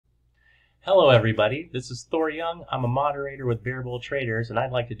Hello everybody, this is Thor Young. I'm a moderator with Bear Bull Traders, and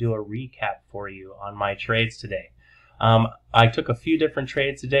I'd like to do a recap for you on my trades today. I took a few different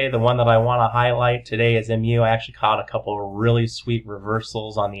trades today. The one that I want to highlight today is MU. I actually caught a couple of really sweet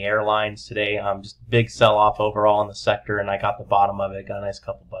reversals on the airlines today. Just big sell-off overall in the sector, and I got the bottom of it, got a nice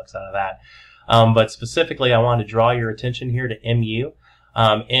couple bucks out of that. But specifically, I wanted to draw your attention here to MU.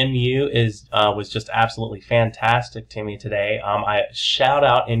 MU was just absolutely fantastic to me today. I shout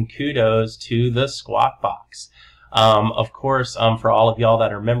out and kudos to the Squawk Box. Of course, for all of y'all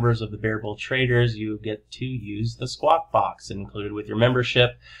that are members of the Bear Bull Traders, you get to use the Squawk Box included with your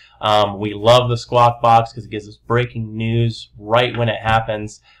membership. We love the Squawk Box because it gives us breaking news right when it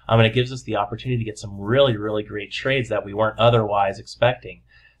happens, and it gives us the opportunity to get some really, really great trades that we weren't otherwise expecting.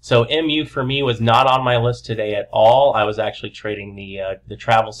 So MU for me was not on my list today at all. I was actually trading the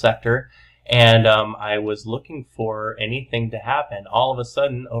travel sector, and I was looking for anything to happen. All of a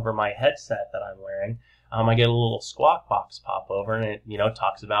sudden, over my headset that I'm wearing, I get a little Squawk Box pop over, and it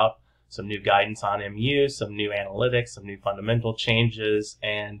talks about some new guidance on MU, some new analytics, some new fundamental changes,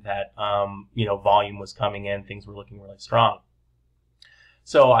 and that volume was coming in. Things were looking really strong.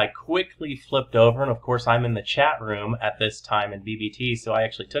 So I quickly flipped over, and of course I'm in the chat room at this time in BBT, so I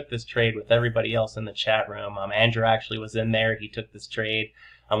actually took this trade with everybody else in the chat room. Andrew actually was in there. He took this trade,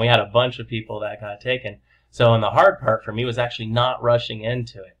 and we had a bunch of people that got taken. So and the hard part for me was actually not rushing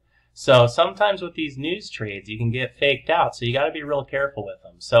into it. So sometimes with these news trades, you can get faked out, so you got to be real careful with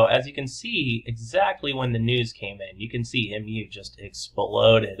them. So as you can see, exactly when the news came in, you can see MU just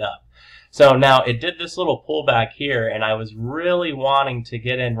exploded up. So now it did this little pullback here, and I was really wanting to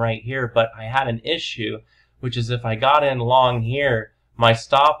get in right here, but I had an issue, which is if I got in long here, my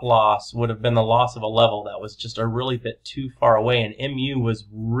stop loss would have been the loss of a level that was just a really bit too far away, and MU was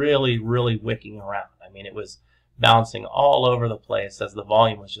really, really wicking around. I mean, it was bouncing all over the place as the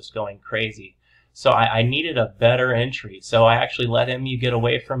volume was just going crazy. So I needed a better entry, so I actually let MU get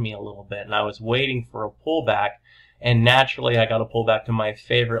away from me a little bit, and I was waiting for a pullback. And naturally, I got to pull back to my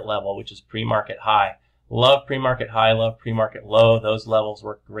favorite level, which is pre-market high. Love pre-market high, love pre-market low. Those levels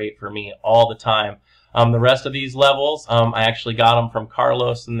work great for me all the time. The rest of these levels, I actually got them from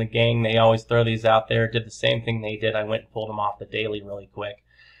Carlos and the gang. They always throw these out there. Did the same thing they did. I went and pulled them off the daily really quick.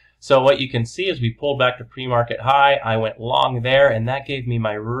 So what you can see is we pulled back to pre-market high. I went long there, and that gave me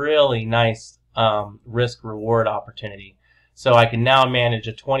my really nice risk-reward opportunity. So I can now manage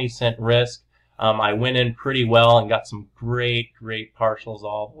a 20-cent risk. I went in pretty well and got some great partials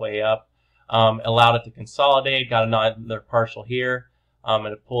all the way up. Allowed it to consolidate, got another partial here, and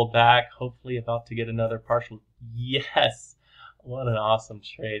it pulled back, hopefully about to get another partial. Yes! What an awesome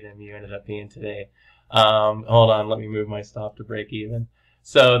trade MU ended up being today. Hold on, let me move my stop to break even.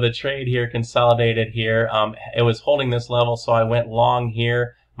 So the trade here consolidated here. It was holding this level, so I went long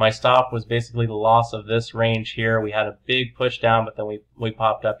here. My stop was basically the loss of this range here. We had a big push down, but then we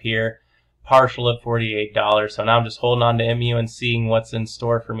popped up here. Partial at $48. So now I'm just holding on to MU and seeing what's in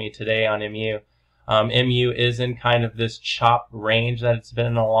store for me today on MU. MU is in kind of this chop range that it's been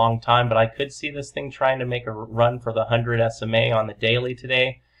in a long time, but I could see this thing trying to make a run for the 100 SMA on the daily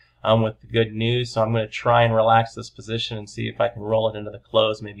today with the good news. So I'm going to try and relax this position and see if I can roll it into the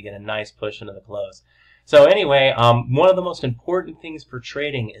close, maybe get a nice push into the close. So anyway, one of the most important things for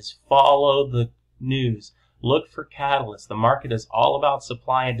trading is follow the news. Look for catalysts. The market is all about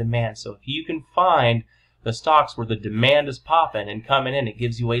supply and demand. So if you can find the stocks where the demand is popping and coming in, it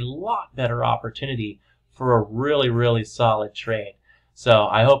gives you a lot better opportunity for a really, really solid trade. So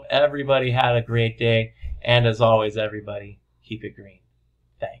I hope everybody had a great day. And as always, everybody, keep it green.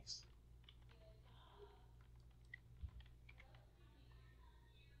 Thanks.